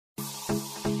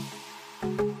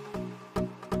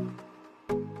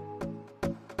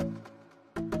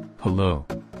Hello.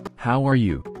 How are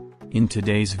you? In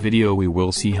today's video we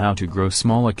will see how to grow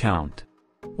small account.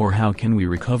 Or how can we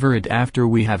recover it after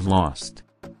we have lost.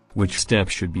 Which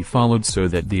steps should be followed so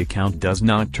that the account does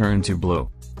not turn to blow.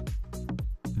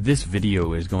 This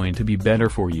video is going to be better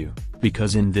for you,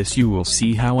 because in this you will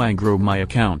see how I grow my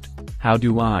account, how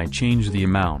do I change the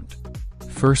amount.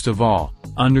 First of all,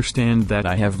 understand that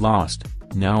I have lost,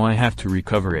 now I have to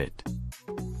recover it.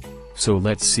 So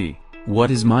let's see.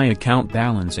 What is my account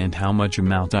balance and how much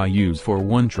amount I use for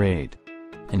one trade?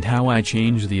 And how I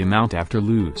change the amount after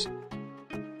lose.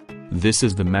 This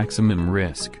is the maximum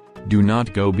risk, do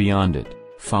not go beyond it,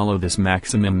 follow this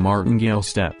maximum martingale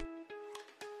step.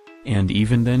 And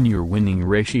even then your winning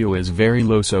ratio is very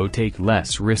low, so take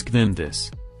less risk than this.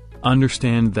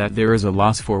 Understand that there is a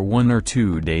loss for 1 or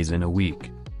 2 days in a week.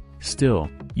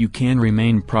 Still, you can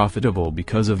remain profitable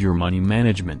because of your money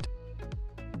management.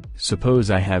 Suppose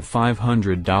I have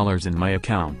 $500 in my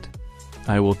account.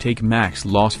 I will take max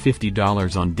loss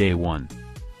 $50 on day 1.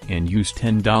 And use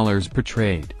 $10 per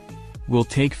trade. We'll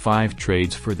take 5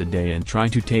 trades for the day and try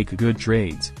to take good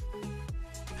trades.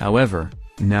 However,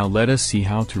 now let us see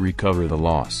how to recover the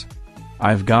loss.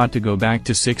 I've got to go back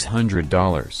to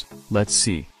 $600, let's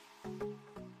see.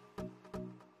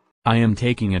 I am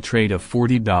taking a trade of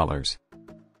 $40.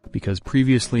 Because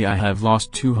previously I have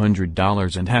lost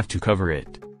 $200 and have to cover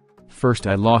it. First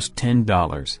I lost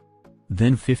 $10,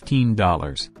 then $15,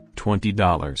 $20,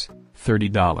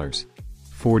 $30,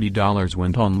 $40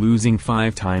 went on losing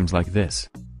 5 times like this.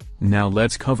 Now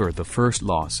let's cover the first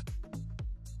loss.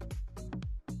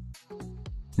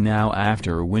 Now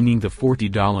after winning the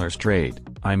 $40 trade,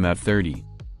 I'm at 30.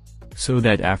 So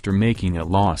that after making a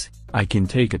loss, I can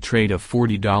take a trade of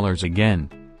 $40 again.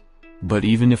 But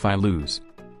even if I lose,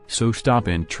 so stop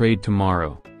and trade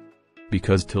tomorrow.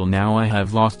 Because till now I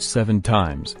have lost 7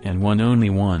 times and won only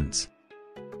once.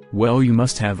 Well, you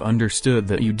must have understood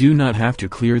that you do not have to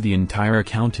clear the entire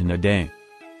account in a day.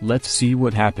 Let's see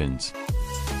what happens.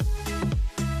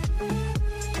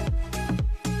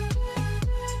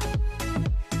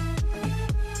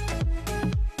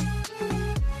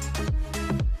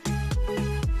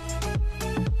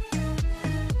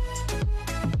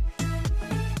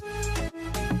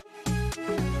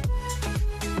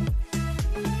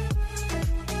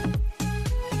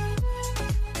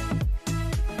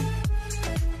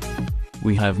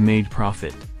 We have made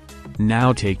profit.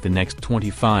 Now take the next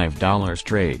 $25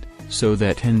 trade, so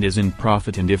that 10 is in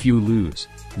profit, and if you lose,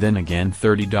 then again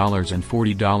 $30 and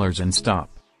 $40 and stop.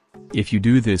 If you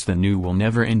do this, then you will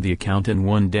never end the account in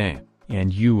one day,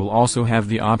 and you will also have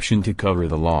the option to cover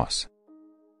the loss.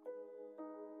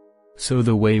 So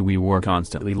the way we were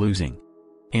constantly losing.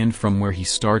 And from where he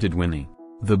started winning,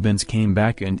 the bins came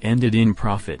back and ended in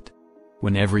profit.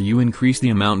 Whenever you increase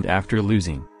the amount after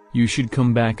losing, you should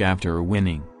come back after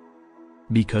winning.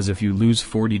 Because if you lose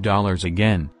 $40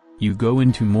 again, you go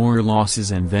into more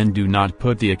losses and then do not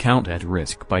put the account at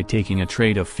risk by taking a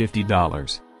trade of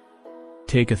 $50.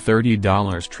 Take a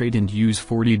 $30 trade and use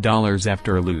 $40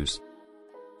 after a lose.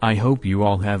 I hope you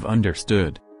all have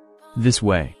understood. This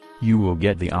way, you will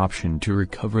get the option to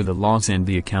recover the loss and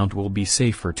the account will be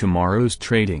safe for tomorrow's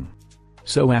trading.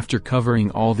 So after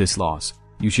covering all this loss,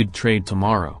 you should trade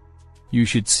tomorrow. You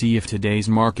should see if today's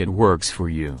market works for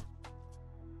you.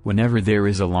 Whenever there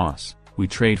is a loss, we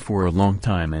trade for a long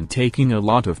time and taking a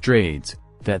lot of trades,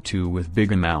 that too with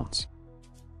big amounts.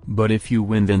 But if you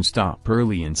win, then stop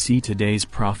early and see today's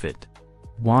profit.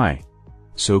 Why?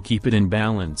 So keep it in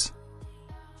balance.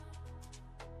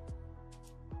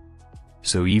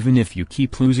 So even if you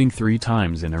keep losing 3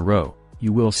 times in a row,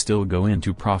 you will still go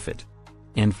into profit.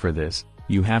 And for this,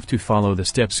 you have to follow the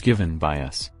steps given by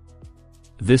us.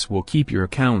 This will keep your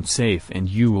account safe and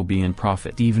you will be in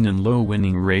profit even in low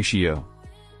winning ratio.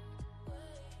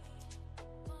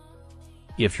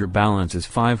 If your balance is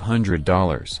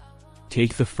 $500,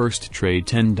 take the first trade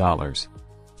 $10.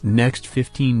 Next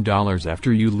 $15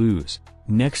 after you lose,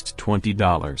 next $20,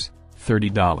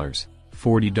 $30,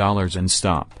 $40 and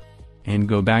stop. And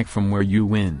go back from where you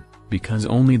win, because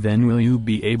only then will you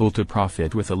be able to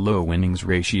profit with a low winnings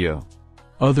ratio.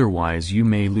 Otherwise you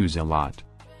may lose a lot.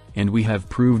 And we have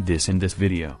proved this in this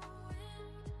video.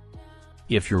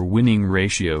 If your winning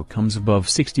ratio comes above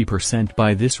 60%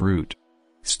 by this route,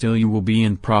 still you will be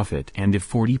in profit, and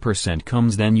if 40%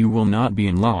 comes, then you will not be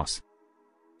in loss.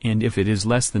 And if it is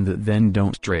less than that, then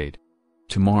don't trade.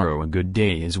 Tomorrow a good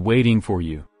day is waiting for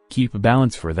you, keep a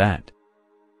balance for that.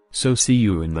 So see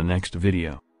you in the next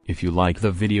video. If you like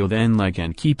the video, then like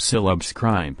and keep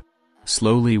subscribe.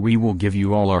 Slowly we will give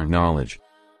you all our knowledge.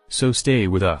 So stay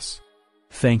with us.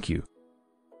 Thank you.